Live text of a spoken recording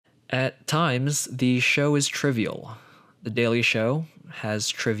At times, the show is trivial. The Daily Show has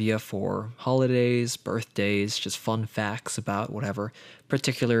trivia for holidays, birthdays, just fun facts about whatever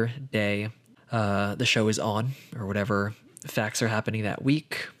particular day the show is on, or whatever facts are happening that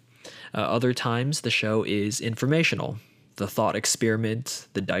week. Other times, the show is informational. The thought experiment,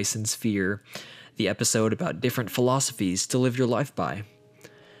 the Dyson sphere, the episode about different philosophies to live your life by.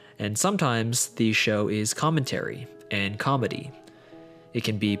 And sometimes the show is commentary and comedy. It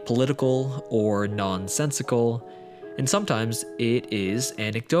can be political or nonsensical, and sometimes it is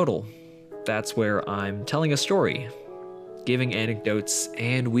anecdotal. That's where I'm telling a story, giving anecdotes,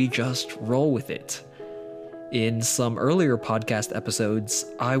 and we just roll with it. In some earlier podcast episodes,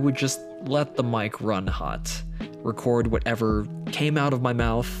 I would just let the mic run hot, record whatever came out of my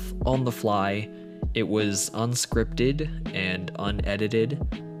mouth on the fly. It was unscripted and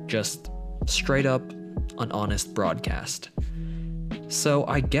unedited, just straight up an honest broadcast. So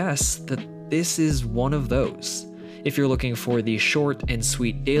I guess that this is one of those. If you're looking for the short and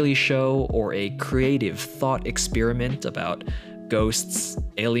sweet daily show or a creative thought experiment about ghosts,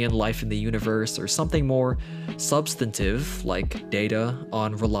 alien life in the universe, or something more substantive like data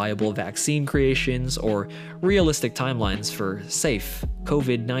on reliable vaccine creations or realistic timelines for safe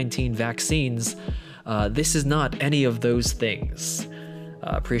COVID-19 vaccines, this is not any of those things.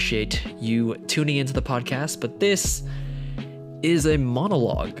 Appreciate you tuning into the podcast, but this is a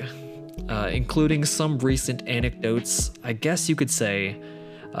monologue, including some recent anecdotes. I guess you could say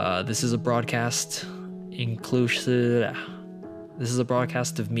this is a broadcast inclusive. This is a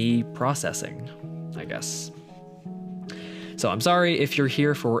broadcast of me processing, I guess. So I'm sorry if you're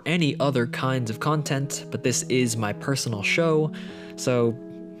here for any other kinds of content, but this is my personal show, so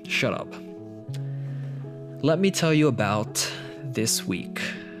shut up. Let me tell you about this week.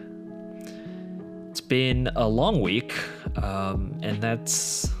 It's been a long week, and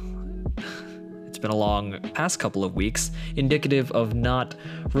it's been a long past couple of weeks, indicative of not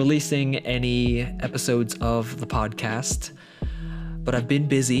releasing any episodes of the podcast. But I've been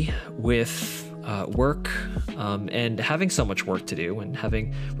busy with work and having so much work to do, and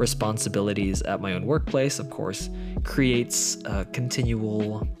having responsibilities at my own workplace, of course, creates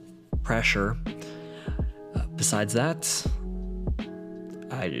continual pressure. Besides that,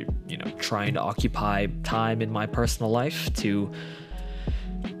 trying to occupy time in my personal life to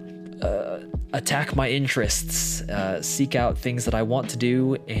attack my interests, seek out things that I want to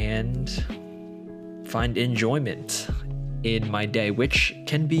do, and find enjoyment in my day, which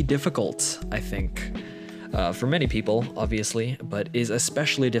can be difficult, I think, for many people, obviously, but is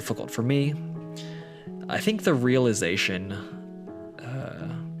especially difficult for me. I think the realization,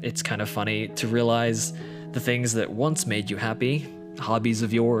 it's kind of funny to realize the things that once made you happy, hobbies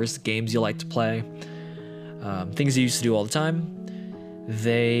of yours, games you like to play, things you used to do all the time,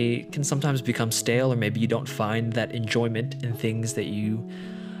 they can sometimes become stale, or maybe you don't find that enjoyment in things that you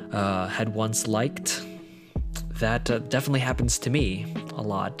had once liked. That definitely happens to me a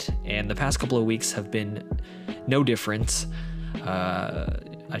lot, and the past couple of weeks have been no different.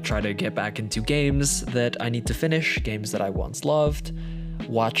 I try to get back into games that I need to finish, games that I once loved,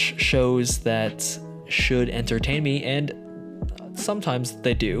 watch shows that should entertain me, and sometimes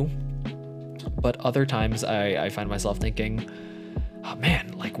they do, but other times I find myself thinking, oh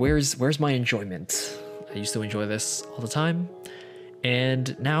man, like where's my enjoyment? I used to enjoy this all the time,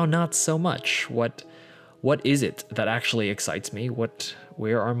 and now not so much. What is it that actually excites me?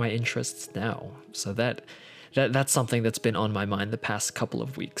 Where are my interests now? So that's something that's been on my mind the past couple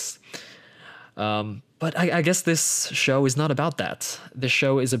of weeks. But I guess this show is not about that. This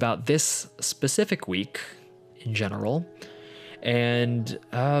show is about this specific week in general, and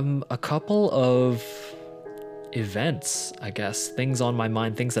a couple of events, I guess, things on my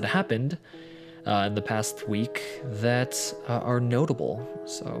mind, things that happened in the past week that are notable.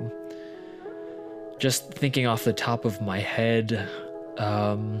 So just thinking off the top of my head,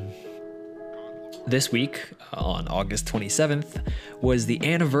 this week, on August 27th, was the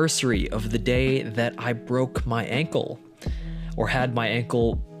anniversary of the day that I broke my ankle, or had my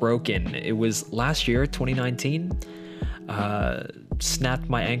ankle broken. It was last year, 2019. Snapped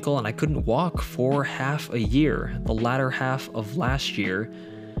my ankle, and I couldn't walk for half a year. The latter half of last year,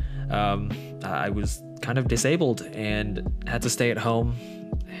 I was kind of disabled and had to stay at home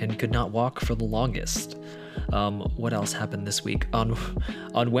and could not walk for the longest. What else happened this week? On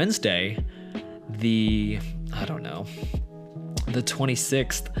Wednesday, the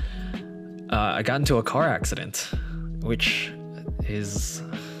 26th, I got into a car accident, which is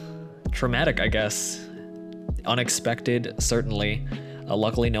traumatic, I guess. Unexpected, certainly.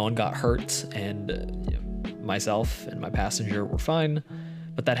 Luckily, no one got hurt, and myself and my passenger were fine.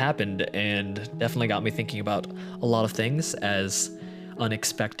 But that happened and definitely got me thinking about a lot of things, as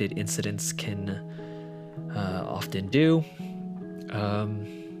unexpected incidents can often do.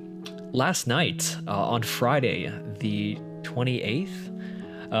 Last night, on Friday, the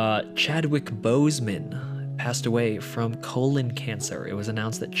 28th, Chadwick Boseman passed away from colon cancer. It was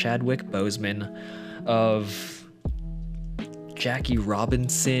announced that Chadwick Boseman of Jackie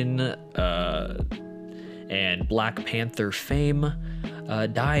Robinson and Black Panther fame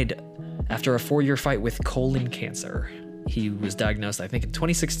died after a 4-year fight with colon cancer. He was diagnosed, I think, in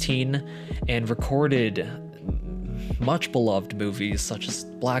 2016 and recorded much beloved movies such as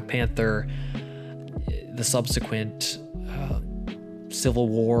Black Panther, the subsequent Civil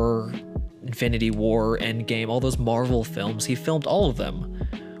War, Infinity War, Endgame, all those Marvel films. He filmed all of them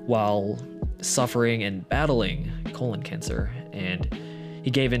while suffering and battling colon cancer, and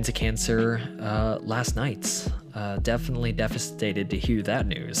he gave in to cancer last night. Definitely devastated to hear that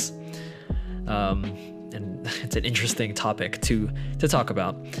news. And it's an interesting topic to talk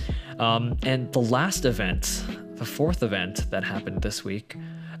about. And the last event, the fourth event that happened this week,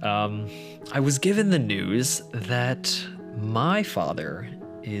 I was given the news that my father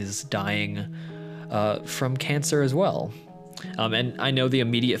is dying from cancer as well. And I know the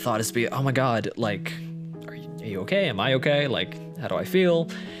immediate thought is to be, oh my God, like, are you okay? Am I okay? Like, how do I feel?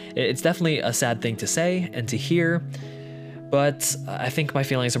 It's definitely a sad thing to say and to hear, but I think my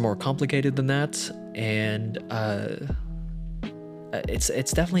feelings are more complicated than that. And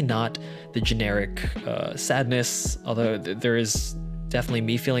it's definitely not the generic sadness, although there is definitely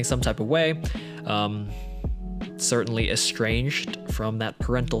me feeling some type of way. Certainly estranged from that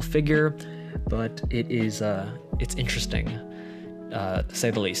parental figure, but it's interesting, to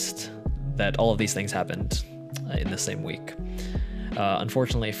say the least, that all of these things happened in the same week.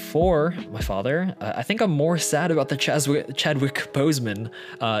 Unfortunately for my father, I think I'm more sad about the Chadwick Boseman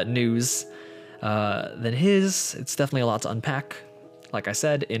news than his. It's definitely a lot to unpack. Like I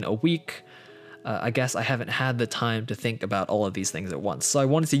said, in a week, I guess I haven't had the time to think about all of these things at once. So I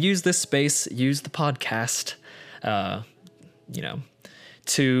wanted to use this space, use the podcast,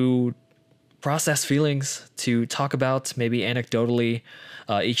 to process feelings, to talk about maybe anecdotally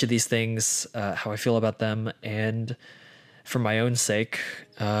each of these things, how I feel about them, and for my own sake,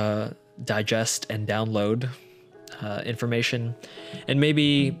 digest and download information, and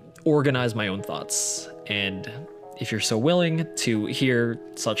maybe organize my own thoughts. And if you're so willing to hear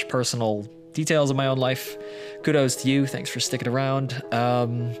such personal details of my own life, kudos to you. Thanks for sticking around.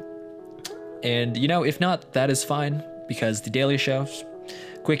 And if not, that is fine, because The Daily Show,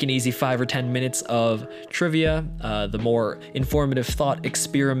 quick and easy 5 or 10 minutes of trivia, the more informative thought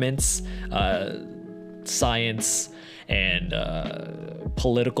experiments, science, and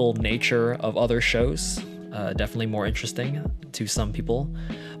political nature of other shows. Definitely more interesting to some people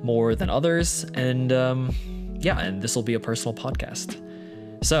more than others. And and this will be a personal podcast.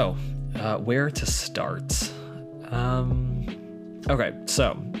 So, where to start? Okay,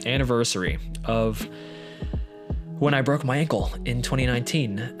 so anniversary of when I broke my ankle in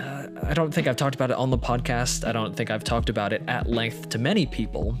 2019. I don't think I've talked about it on the podcast. I don't think I've talked about it at length to many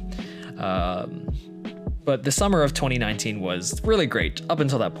people. But the summer of 2019 was really great up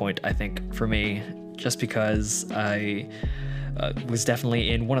until that point, I think, for me, just because I was definitely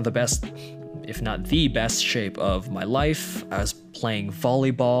in one of the best, if not the best shape of my life. I was playing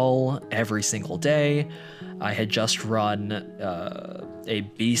volleyball every single day. I had just run a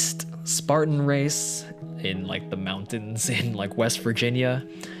beast Spartan race in like the mountains in like West Virginia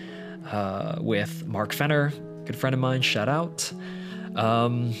with Mark Fenner, good friend of mine, shout out.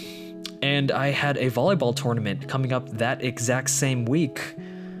 And I had a volleyball tournament coming up that exact same week,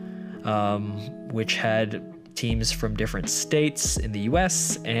 which had teams from different states in the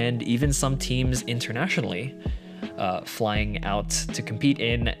US and even some teams internationally flying out to compete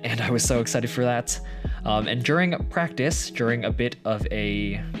in, and I was so excited for that. And during practice, during a bit of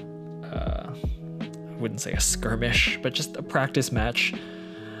a, I wouldn't say a skirmish, but just a practice match,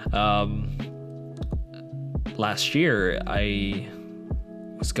 last year, I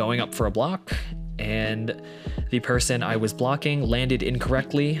was going up for a block, and the person I was blocking landed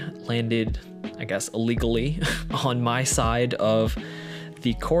incorrectly, I guess, illegally on my side of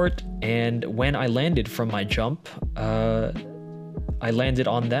the court. And when I landed from my jump, I landed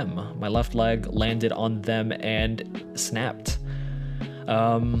on them. My left leg landed on them and snapped.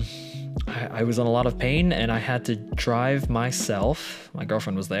 I was in a lot of pain, and I had to drive myself. My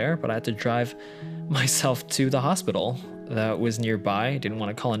girlfriend was there, but I had to drive myself to the hospital that was nearby. Didn't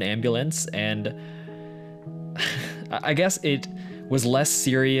want to call an ambulance, and I guess it was less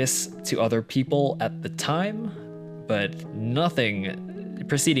serious to other people at the time, but nothing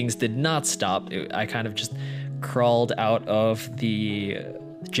proceedings did not stop. I kind of just crawled out of the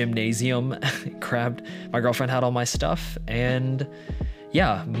gymnasium, grabbed my girlfriend, had all my stuff, and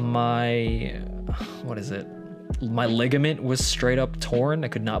yeah, my ligament was straight up torn. I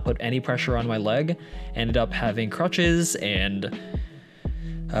could not put any pressure on my leg. Ended up having crutches and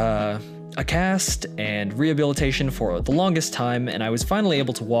a cast and rehabilitation for the longest time, and I was finally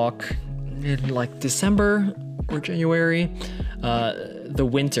able to walk in like December or January, the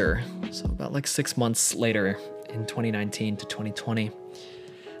winter, so about like 6 months later in 2019 to 2020.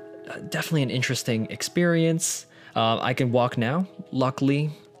 Definitely an interesting experience. I can walk now,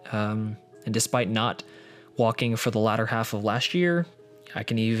 luckily, and despite not walking for the latter half of last year, I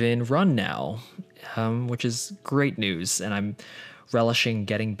can even run now, which is great news, and I'm relishing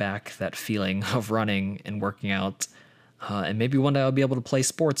getting back that feeling of running and working out. And maybe one day I'll be able to play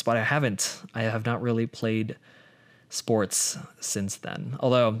sports, but I haven't. I have not really played sports since then.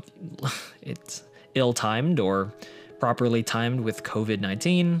 Although it's ill-timed or properly timed with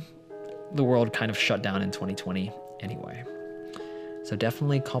COVID-19. The world kind of shut down in 2020 anyway. So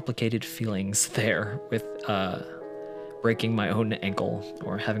definitely complicated feelings there with breaking my own ankle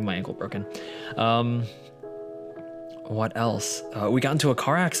or having my ankle broken. What else? We got into a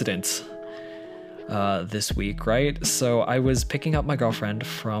car accident this week, right? So I was picking up my girlfriend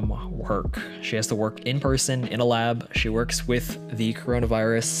from work. She has to work in person in a lab. She works with the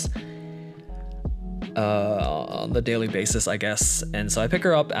coronavirus on the daily basis, I guess. And so I pick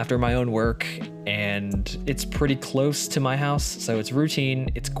her up after my own work, and it's pretty close to my house. So it's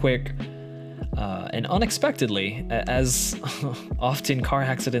routine, it's quick, and unexpectedly, as often car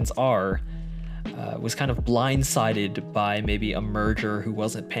accidents are, was kind of blindsided by maybe a merger who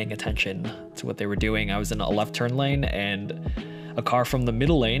wasn't paying attention to what they were doing. I was in a left turn lane, and a car from the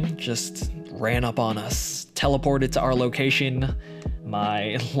middle lane just ran up on us, teleported to our location,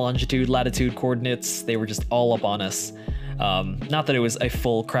 my longitude, latitude coordinates, they were just all up on us. Not that it was a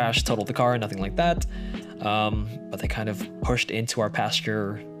full crash, totaled the car, nothing like that, but they kind of pushed into our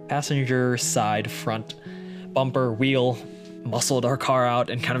passenger side front bumper wheel, muscled our car out,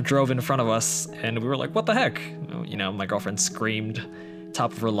 and kind of drove in front of us, and we were like, what the heck? You know, my girlfriend screamed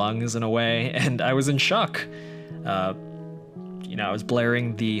top of her lungs in a way, and I was in shock. You know, I was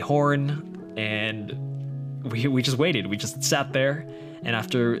blaring the horn, and we just waited. We just sat there, and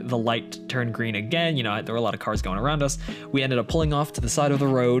after the light turned green again, you know, there were a lot of cars going around us, we ended up pulling off to the side of the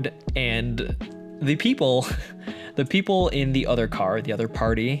road, and the people in the other car, the other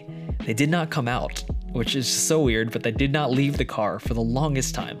party, they did not come out, which is so weird, but they did not leave the car for the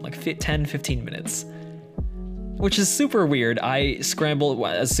longest time, like 10-15 minutes, which is super weird. I scrambled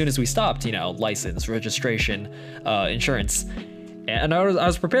as soon as we stopped, you know, license, registration, insurance, and I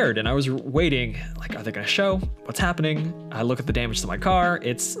was prepared, and I was waiting, like, are they gonna show? What's happening? I look at the damage to my car.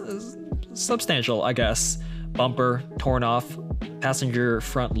 It's substantial, I guess. Bumper torn off, passenger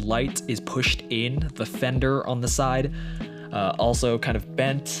front light is pushed in, the fender on the side also kind of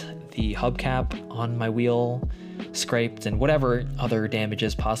bent, the hubcap on my wheel scraped, and whatever other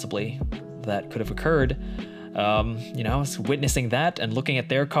damages possibly that could have occurred. You know, I was witnessing that and looking at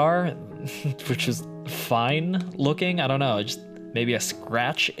their car, which was fine looking. I don't know, just maybe a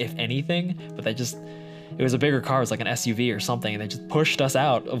scratch if anything, but it was a bigger car, it was like an SUV or something, and they just pushed us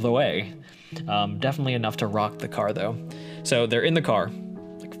out of the way. Definitely enough to rock the car though. So they're in the car,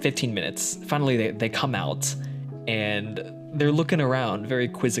 like 15 minutes. Finally they come out, and they're looking around very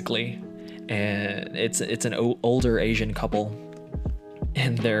quizzically, and it's an older Asian couple,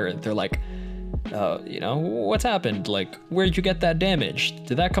 and they're like, you know, what's happened? Like, where'd you get that damage?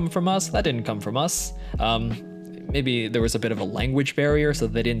 Did that come from us? That didn't come from us. Maybe there was a bit of a language barrier, so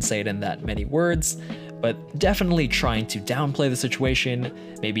they didn't say it in that many words, but definitely trying to downplay the situation,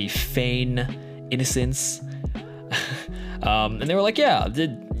 maybe feign innocence. And they were like, yeah,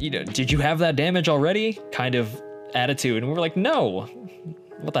 did you have that damage already? Kind of attitude. And we were like, no,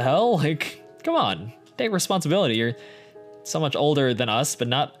 what the hell? Like, come on, take responsibility. You're so much older than us, but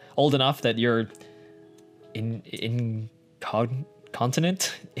not old enough that you're incontinent,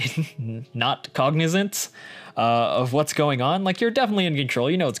 not cognizant of what's going on. Like, you're definitely in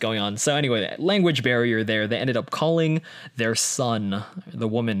control, you know what's going on. So anyway, language barrier there. They ended up calling their son, the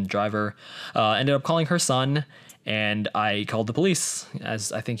woman driver, ended up calling her son, and I called the police,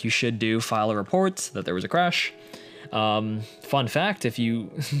 as I think you should do, file a report that there was a crash. Fun fact, if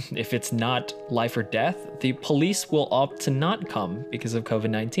it's not life or death, the police will opt to not come because of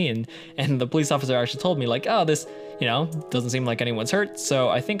COVID-19. And the police officer actually told me, like, oh, this, you know, doesn't seem like anyone's hurt, so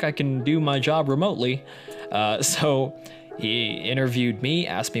I think I can do my job remotely. So he interviewed me,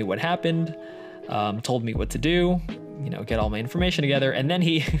 asked me what happened, told me what to do, get all my information together. And then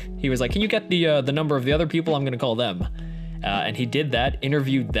he was like, can you get the number of the other people? I'm going to call them. And he did that,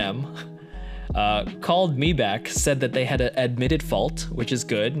 interviewed them, called me back, said that they had admitted fault, which is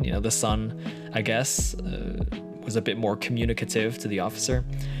good. The son, I guess, was a bit more communicative to the officer.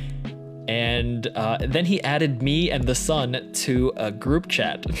 And then he added me and the son to a group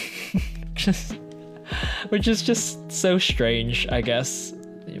chat, which is just so strange, I guess.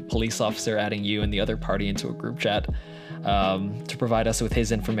 Police officer adding you and the other party into a group chat to provide us with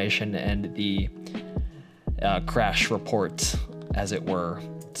his information and the crash report, as it were.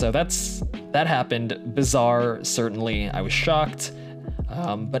 So that happened. Bizarre, certainly. I was shocked,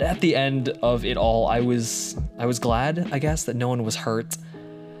 but at the end of it all, I was glad, I guess, that no one was hurt.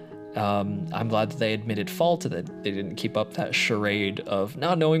 I'm glad that they admitted fault, that they didn't keep up that charade of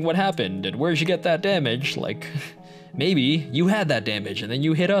not knowing what happened and where'd you get that damage. Like, maybe you had that damage and then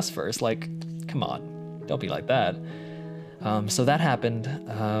you hit us first. Like, come on, don't be like that. So that happened.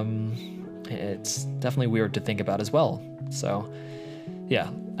 It's definitely weird to think about as well. So yeah,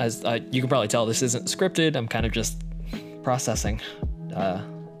 as you can probably tell, this isn't scripted. I'm kind of just processing,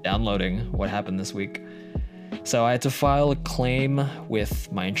 downloading what happened this week. So I had to file a claim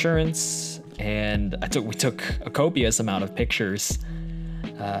with my insurance, and we took a copious amount of pictures,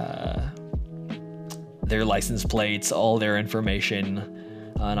 their license plates, all their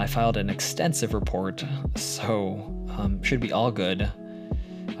information, and I filed an extensive report. So should be all good.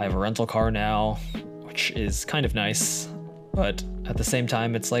 I have a rental car now, which is kind of nice, but at the same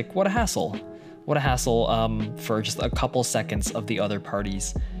time, it's like, what a hassle. What a hassle for just a couple seconds of the other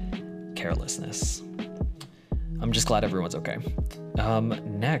party's carelessness. I'm just glad everyone's okay.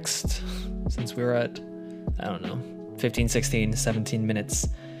 Next, since we're at, I don't know, 15, 16, 17 minutes,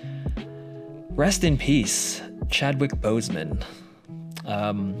 rest in peace, Chadwick Boseman,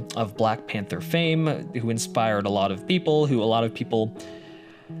 of Black Panther fame, who inspired a lot of people, who a lot of people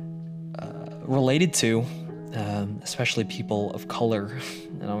related to, especially people of color.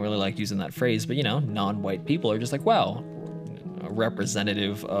 I don't really like using that phrase, but non-white people are just like, wow, a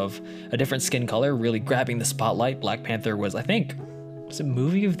representative of a different skin color really grabbing the spotlight. Black Panther was, I think, was it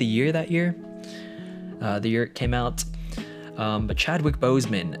movie of the year that year? The year it came out. But Chadwick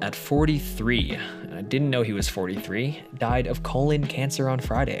Boseman at 43, I didn't know he was 43, died of colon cancer on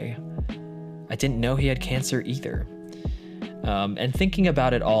Friday. I didn't know he had cancer either. And thinking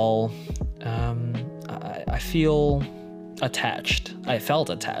about it all, I feel attached. I felt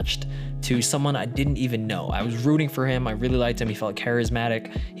attached to someone I didn't even know. I was rooting for him. I really liked him. He felt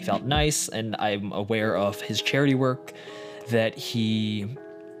charismatic. He felt nice. And I'm aware of his charity work, that he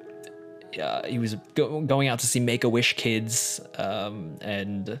was going out to see Make-A-Wish kids,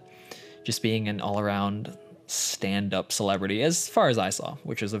 and just being an all-around stand-up celebrity, as far as I saw,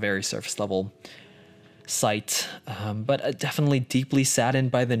 which was a very surface-level sight, but definitely deeply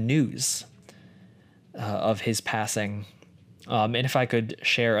saddened by the news of his passing. And if I could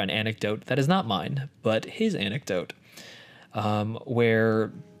share an anecdote that is not mine, but his anecdote,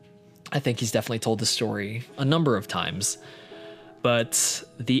 where I think he's definitely told the story a number of times, but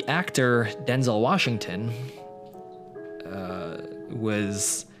the actor Denzel Washington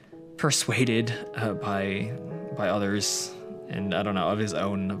was persuaded by others, and I don't know, of his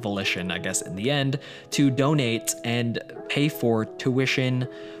own volition, I guess, in the end, to donate and pay for tuition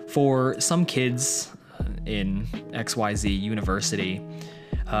for some kids in XYZ University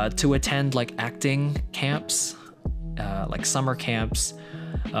to attend like acting camps, like summer camps,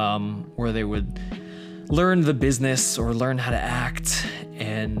 where they would learn the business or learn how to act.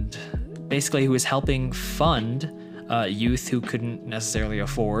 And basically he was helping fund youth who couldn't necessarily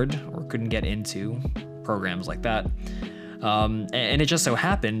afford or couldn't get into programs like that. And it just so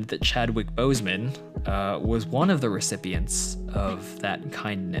happened that Chadwick Boseman was one of the recipients of that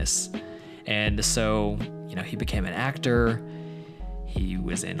kindness. And so, he became an actor. He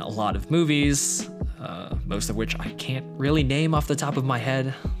was in a lot of movies, most of which I can't really name off the top of my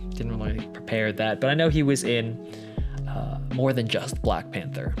head. Didn't really prepare that, but I know he was in more than just Black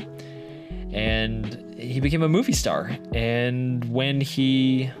Panther. And he became a movie star. And when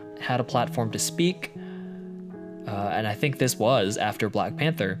he had a platform to speak, and I think this was after Black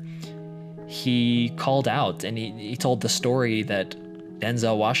Panther, he called out and he told the story that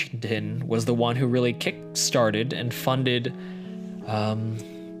Denzel Washington was the one who really kick-started and funded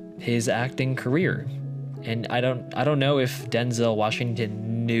his acting career. And I don't know if Denzel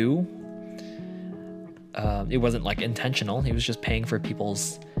Washington knew. It wasn't like intentional. He was just paying for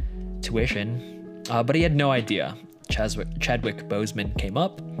people's tuition, but he had no idea. Chadwick Boseman came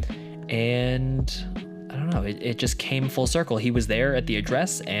up, and I don't know. It just came full circle. He was there at the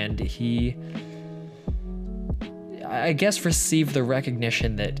address, and I guess, receive the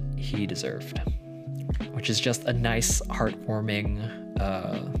recognition that he deserved, which is just a nice, heartwarming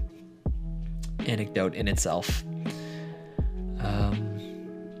anecdote in itself.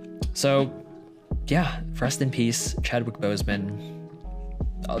 So, yeah, rest in peace, Chadwick Boseman.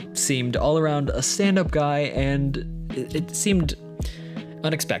 Seemed all around a stand-up guy, and it seemed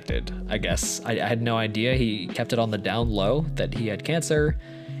unexpected, I guess. I had no idea. He kept it on the down low that he had cancer,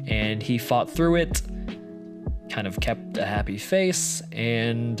 and he fought through it, kind of kept a happy face,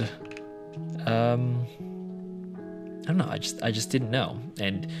 and I don't know, I just didn't know.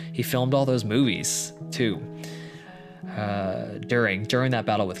 And he filmed all those movies too during that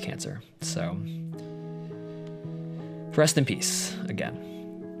battle with cancer. So rest in peace again.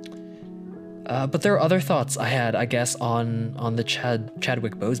 But there are other thoughts I had, I guess, on the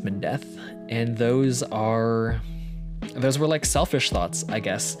Chadwick Boseman death, and those were like selfish thoughts, I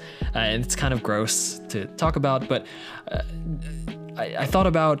guess, and it's kind of gross to talk about, but I thought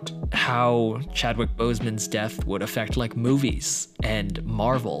about how Chadwick Boseman's death would affect like movies and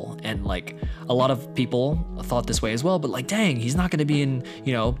Marvel, and like a lot of people thought this way as well, but like, dang, he's not going to be in,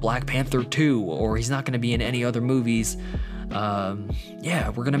 Black Panther 2, or he's not going to be in any other movies. Yeah,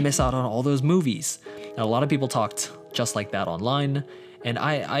 we're gonna miss out on all those movies. And a lot of people talked just like that online, and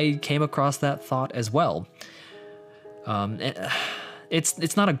I came across that thought as well.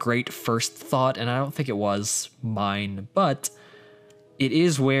 It's not a great first thought, and I don't think it was mine, but it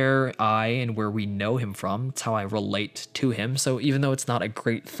is where we know him from. It's how I relate to him. So even though it's not a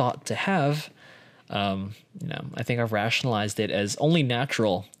great thought to have, I think I've rationalized it as only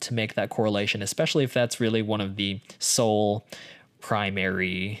natural to make that correlation, especially if that's really one of the sole,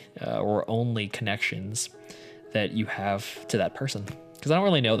 primary, or only connections that you have to that person. Because I don't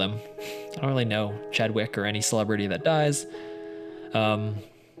really know them. I don't really know Chadwick or any celebrity that dies. But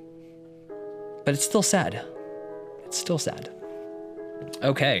it's still sad. It's still sad.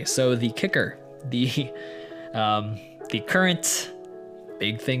 Okay, so the kicker, the current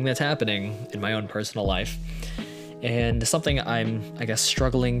big thing that's happening in my own personal life, and something I'm, I guess,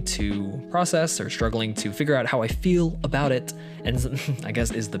 struggling to process or struggling to figure out how I feel about it, and I guess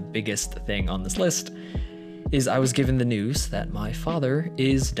is the biggest thing on this list, is I was given the news that my father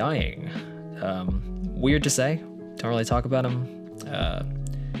is dying. Weird to say, don't really talk about him.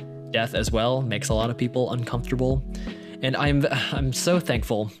 Death as well makes a lot of people uncomfortable, and I'm so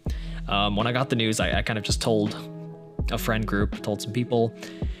thankful. When I got the news, I kind of just told a friend group, told some people,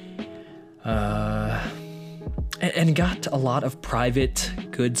 and got a lot of private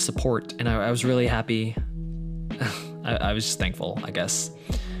good support, and I was really happy. I was just thankful, I guess.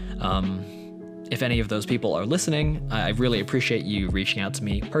 If any of those people are listening, I really appreciate you reaching out to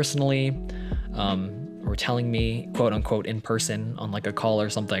me personally, or telling me, quote unquote, in person on like a call or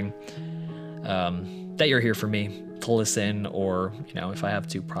something, that you're here for me to listen, or if I have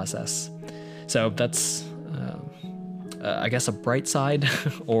to process. So that's I guess a bright side,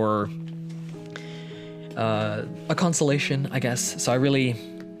 or a consolation, I guess. So I really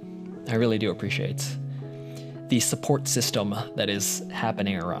do appreciate the support system that is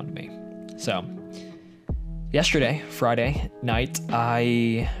happening around me. So yesterday, Friday night,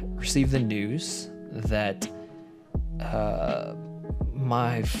 I received the news that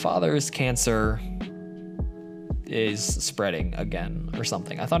my father's cancer is spreading again or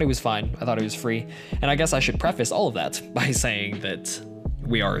something. I thought he was fine. I thought he was free. And I guess I should preface all of that by saying that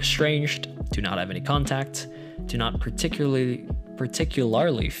we are estranged, do not have any contact, do not particularly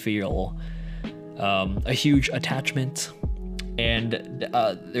feel a huge attachment. And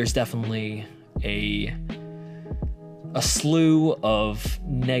there's definitely a slew of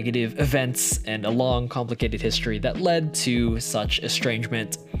negative events and a long, complicated history that led to such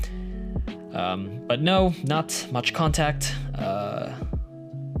estrangement. But no, not much contact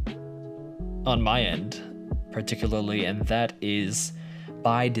on my end, particularly, and that is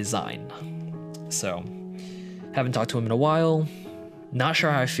by design. So, haven't talked to him in a while, not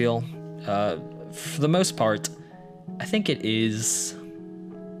sure how I feel. For the most part, I think it is...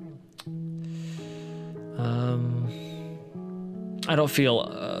 I don't feel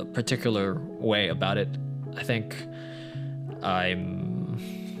a particular way about it. I think I'm...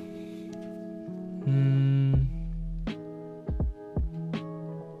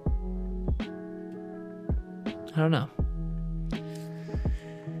 I don't know.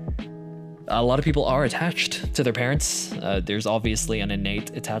 A lot of people are attached to their parents. There's obviously an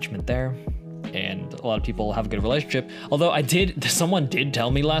innate attachment there, and a lot of people have a good relationship. Although someone did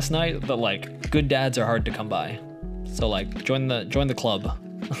tell me last night that like good dads are hard to come by. So like join the club.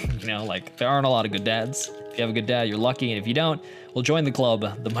 Like there aren't a lot of good dads. If you have a good dad, you're lucky, and if you don't, well, join the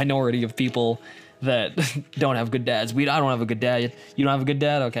club. The minority of people that don't have good dads. I don't have a good dad. You don't have a good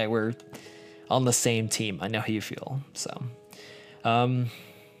dad? Okay, we're on the same team. I know how you feel. So,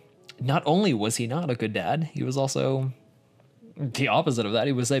 not only was he not a good dad, he was also the opposite of that.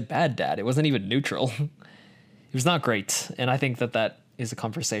 He was a bad dad. It wasn't even neutral. It was not great. And I think that is a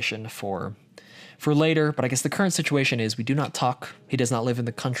conversation for later. But I guess the current situation is we do not talk. He does not live in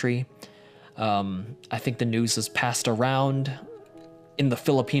the country. I think the news is passed around in the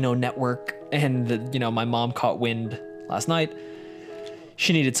Filipino network, and my mom caught wind last night.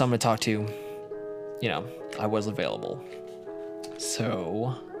 She needed someone to talk to. I was available.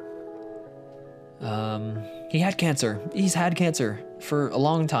 So, he had cancer. He's had cancer for a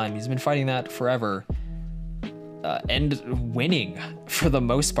long time. He's been fighting that forever. And winning for the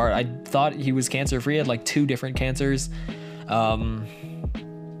most part. I thought he was cancer-free. He had like 2 different cancers.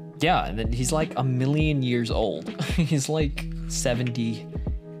 Yeah, and then he's like 1,000,000 years old. He's like 70,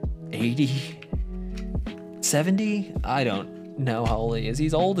 80, 70? I don't know how old he is.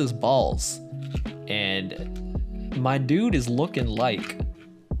 He's old as balls. And my dude is looking like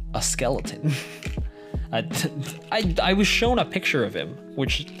a skeleton. I was shown a picture of him,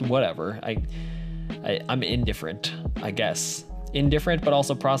 which, whatever. I'm indifferent, I guess. Indifferent, but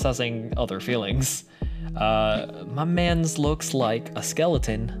also processing other feelings. My man's looks like a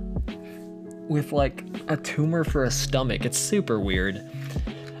skeleton with like a tumor for a stomach. It's super weird.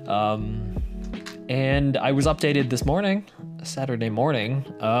 And I was updated this morning, Saturday morning.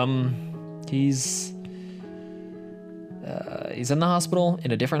 He's in the hospital,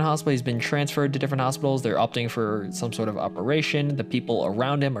 in a different hospital. He's been transferred to different hospitals. They're opting for some sort of operation. The people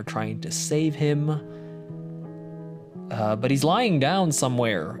around him are trying to save him. But he's lying down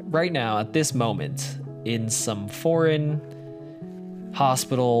somewhere right now at this moment in some foreign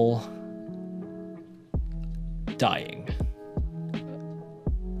hospital, dying.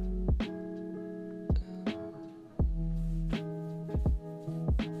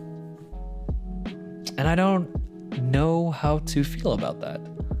 And I don't know how to feel about that.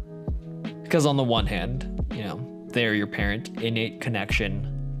 Because on the one hand, they're your parent, innate connection.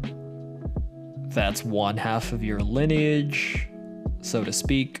 That's one half of your lineage, so to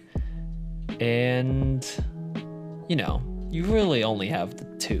speak. And, you really only have the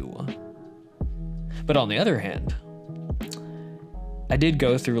 2. But on the other hand, I did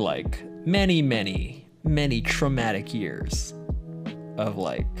go through like many, many, many traumatic years of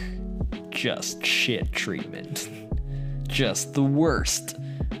like just shit treatment. Just the worst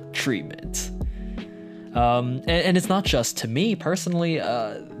treatment. And it's not just to me personally.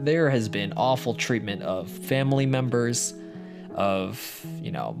 There has been awful treatment of family members, of,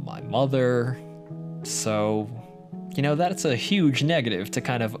 my mother. So, that's a huge negative to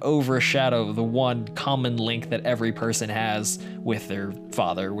kind of overshadow the one common link that every person has with their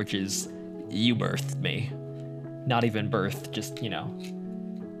father, which is you birthed me. Not even birthed, just,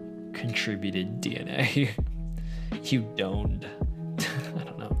 contributed DNA. You doned. I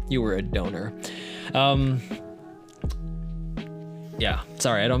don't know. You were a donor. Yeah,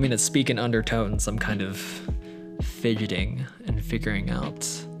 sorry, I don't mean to speak in undertones. I'm kind of fidgeting and figuring out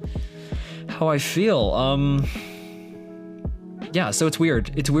how I feel. Yeah, so it's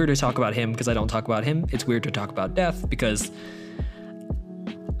weird. It's weird to talk about him because I don't talk about him. It's weird to talk about death because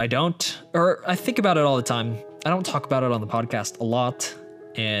I think about it all the time. I don't talk about it on the podcast a lot,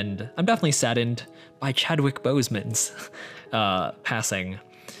 and I'm definitely saddened by Chadwick Boseman's passing.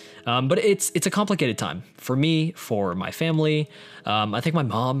 But it's a complicated time for me, for my family. I think my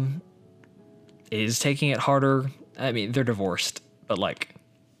mom is taking it harder. I mean, they're divorced, but like,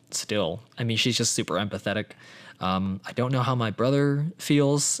 still, I mean, she's just super empathetic. I don't know how my brother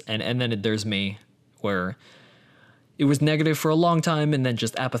feels, and then there's me, where it was negative for a long time, and then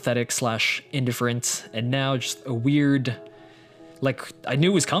just apathetic / indifferent, and now just a weird, like, I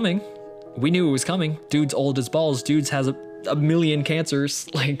knew it was coming. We knew it was coming. Dude's old as balls. Dude's has a million cancers.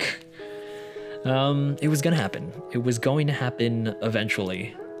 Like, it was gonna happen. It was going to happen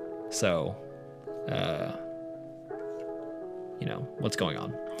eventually. So, what's going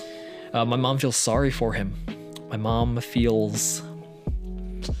on? My mom feels sorry for him. My mom feels...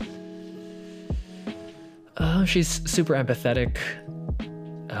 she's super empathetic.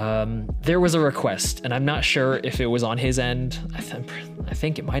 There was a request, and I'm not sure if it was on his end. I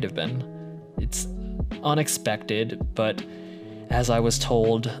think it might have been. It's unexpected, but as I was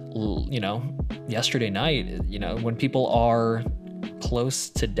told, yesterday night, when people are close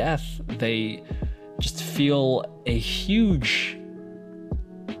to death, they just feel hugely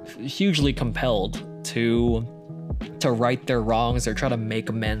compelled to right their wrongs or try to make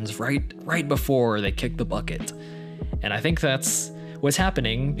amends right before they kick the bucket. And I think that's was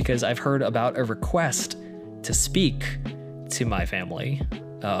happening because I've heard about a request to speak to my family,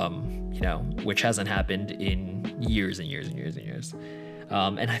 which hasn't happened in years and years and years and years.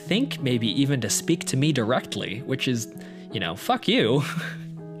 And I think maybe even to speak to me directly, which is, fuck you.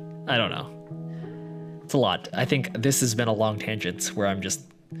 I don't know. It's a lot. I think this has been a long tangent where I'm just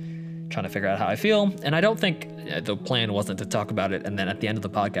trying to figure out how I feel. And I don't think the plan wasn't to talk about it and then at the end of the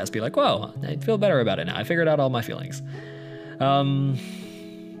podcast be like, whoa, I feel better about it now. I figured out all my feelings. But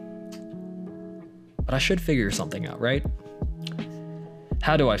I should figure something out, right?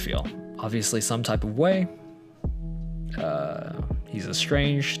 How do I feel? Obviously some type of way. He's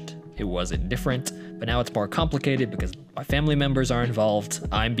estranged. It was indifferent, but now it's more complicated because my family members are involved.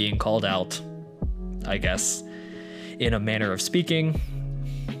 I'm being called out, I guess, in a manner of speaking.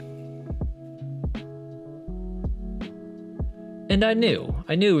 And I knew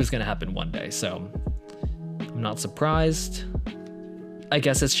it was going to happen one day, so I'm not surprised. I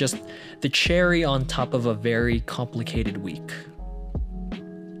guess it's just the cherry on top of a very complicated week.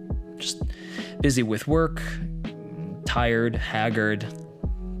 Just busy with work, tired, haggard,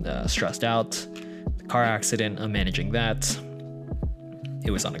 stressed out. The car accident, I'm managing that.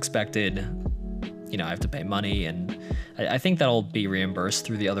 It was unexpected. I have to pay money, and I think that'll be reimbursed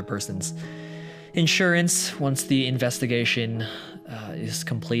through the other person's insurance once the investigation is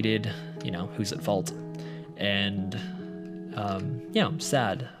completed, who's at fault. And, I'm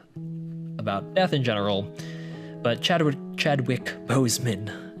sad about death in general, but Chadwick Boseman,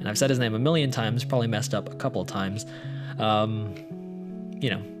 and I've said his name a million times, probably messed up a couple of times,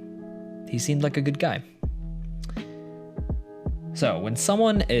 he seemed like a good guy. So when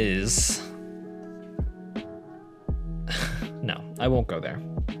someone is... No, I won't go there.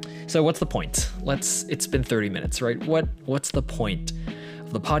 So what's the point? It's been 30 minutes, right? What's the point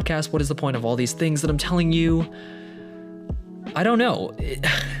of the podcast? What is the point of all these things that I'm telling you? I don't know.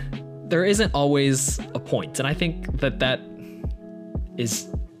 There isn't always a point. And I think that is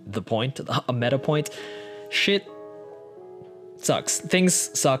the point, a meta point. Shit sucks.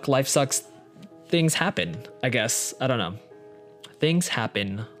 Things suck. Life sucks. Things happen, I guess. I don't know. Things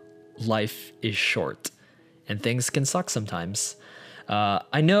happen. Life is short. And things can suck sometimes.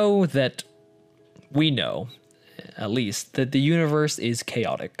 I know that we know, at least, that the universe is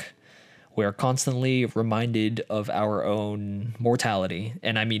chaotic. We're constantly reminded of our own mortality.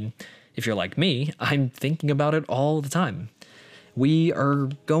 And I mean, if you're like me, I'm thinking about it all the time. We are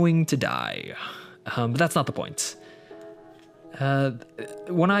going to die. But that's not the point.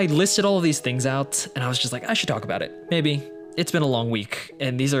 When I listed all of these things out, and I was just like, I should talk about it. Maybe. It's been a long week,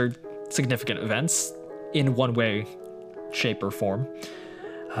 and these are significant events in one way, shape, or form.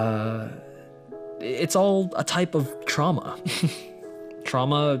 It's all a type of trauma.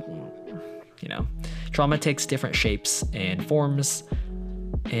 Trauma takes different shapes and forms,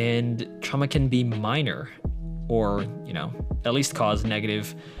 and trauma can be minor or, at least cause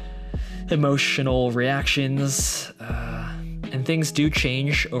negative emotional reactions. And things do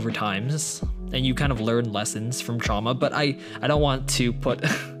change over times, and you kind of learn lessons from trauma, but I don't want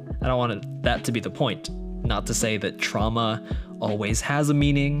that to be the point. Not to say that trauma always has a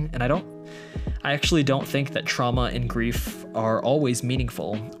meaning, and I actually don't think that trauma and grief are always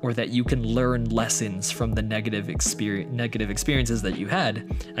meaningful, or that you can learn lessons from the negative experiences that you had.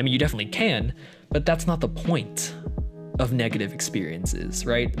 I mean, you definitely can, but that's not the point of negative experiences,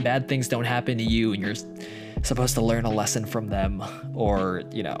 right? Bad things don't happen to you, and you're supposed to learn a lesson from them, or,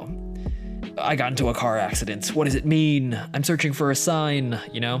 I got into a car accident. What does it mean? I'm searching for a sign,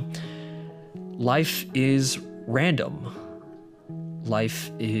 Life is random.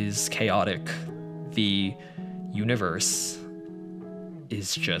 Life is chaotic. The universe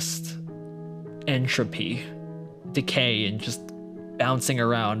is just entropy, decay, and just bouncing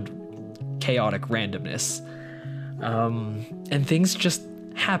around chaotic randomness. And things just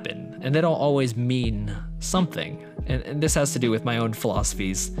happen, and they don't always mean something. And this has to do with my own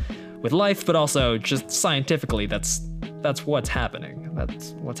philosophies with life, but also just scientifically, that's what's happening.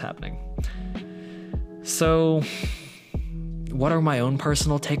 That's what's happening. So, what are my own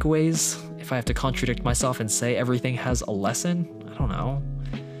personal takeaways? If I have to contradict myself and say everything has a lesson, I don't know.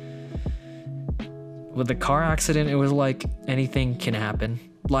 With the car accident, it was like anything can happen.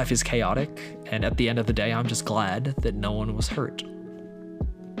 Life is chaotic, and at the end of the day, I'm just glad that no one was hurt.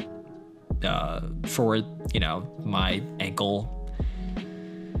 For, my ankle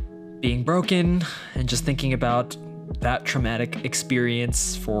being broken, and just thinking about that traumatic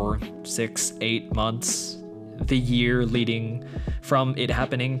experience for 6-8 months, the year leading from it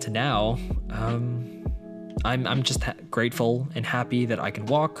happening to now, I'm just grateful and happy that I can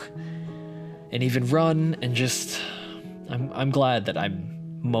walk and even run and just I'm glad that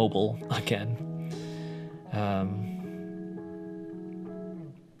I'm mobile again.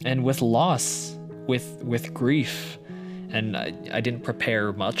 And with loss, with grief, and I didn't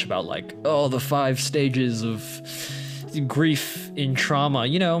prepare much about like, oh, the 5 stages of grief in trauma.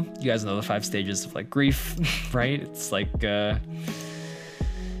 You know, you guys know the 5 stages of like grief, right? It's like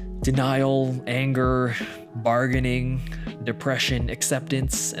denial, anger, bargaining, depression,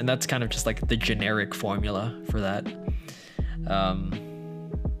 acceptance, and that's kind of just like the generic formula for that.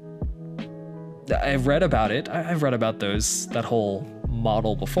 I've read about it. I've read about that whole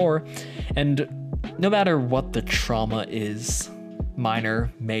model before, and no matter what the trauma is,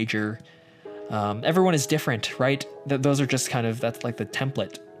 minor, major, everyone is different, right? Those are just kind of, that's like the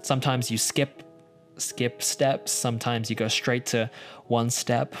template. Sometimes you skip steps. Sometimes you go straight to one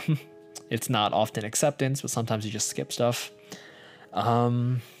step. It's not often acceptance, but sometimes you just skip stuff.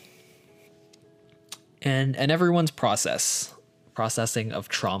 And everyone's processing of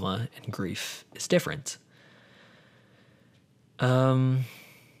trauma and grief is different.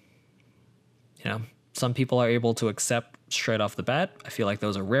 You know, some people are able to accept straight off the bat. I feel like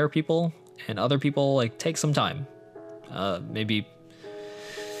those are rare people, and other people like take some time. Maybe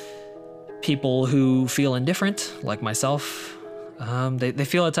people who feel indifferent, like myself, they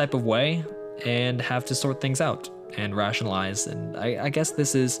feel a type of way and have to sort things out and rationalize. And I guess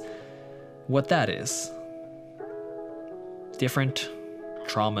this is what that is. Different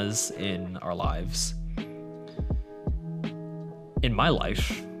traumas in our lives. In my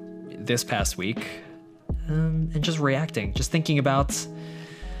life, this past week, and just reacting, just thinking about,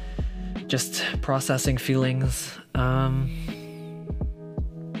 just processing feelings.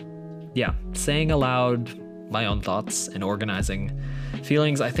 Yeah, saying aloud my own thoughts and organizing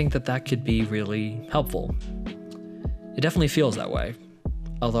feelings, I think that could be really helpful. It definitely feels that way,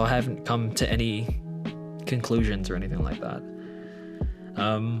 although I haven't come to any conclusions or anything like that.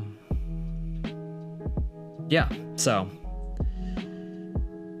 Yeah, so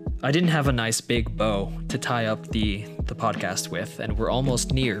I didn't have a nice big bow to tie up the podcast with, and we're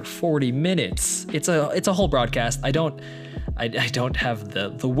almost near 40 minutes. It's a whole broadcast. I don't have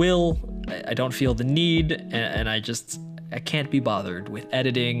the will. I don't feel the need, and I can't be bothered with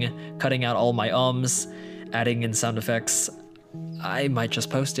editing, cutting out all my ums, adding in sound effects. I might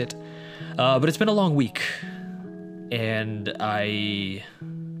just post it. But it's been a long week, and I'm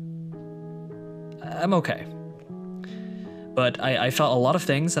okay. But I felt a lot of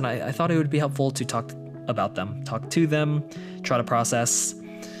things, and I thought it would be helpful to talk about them, talk to them, try to process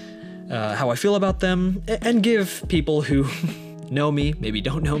how I feel about them, and give people who know me, maybe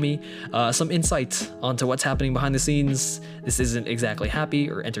don't know me, some insight onto what's happening behind the scenes. This isn't exactly happy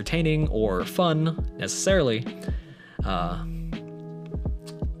or entertaining or fun necessarily,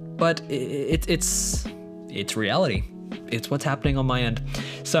 but it's reality. It's what's happening on my end.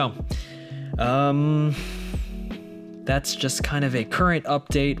 So, that's just kind of a current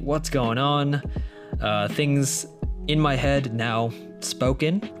update, what's going on, things in my head now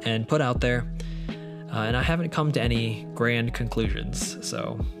spoken and put out there, and I haven't come to any grand conclusions,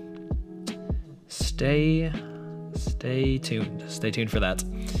 so stay tuned for that.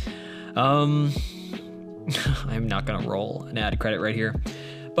 I'm not gonna roll an ad credit right here,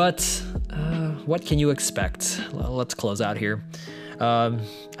 but what can you expect? Let's close out here.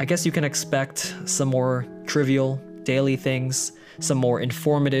 I guess you can expect some more trivial daily things, some more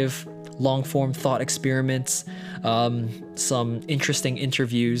informative long-form thought experiments, some interesting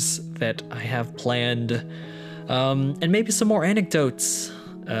interviews that I have planned, and maybe some more anecdotes.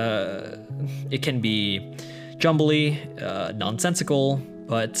 It can be jumbly, nonsensical,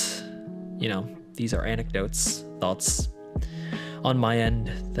 but you know, these are anecdotes, thoughts on my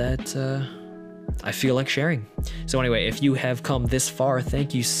end that I feel like sharing. So anyway, if you have come this far,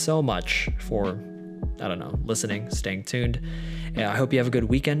 thank you so much for, I don't know, listening, staying tuned. I hope you have a good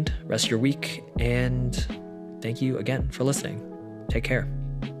weekend, rest of your week, and thank you again for listening. Take care.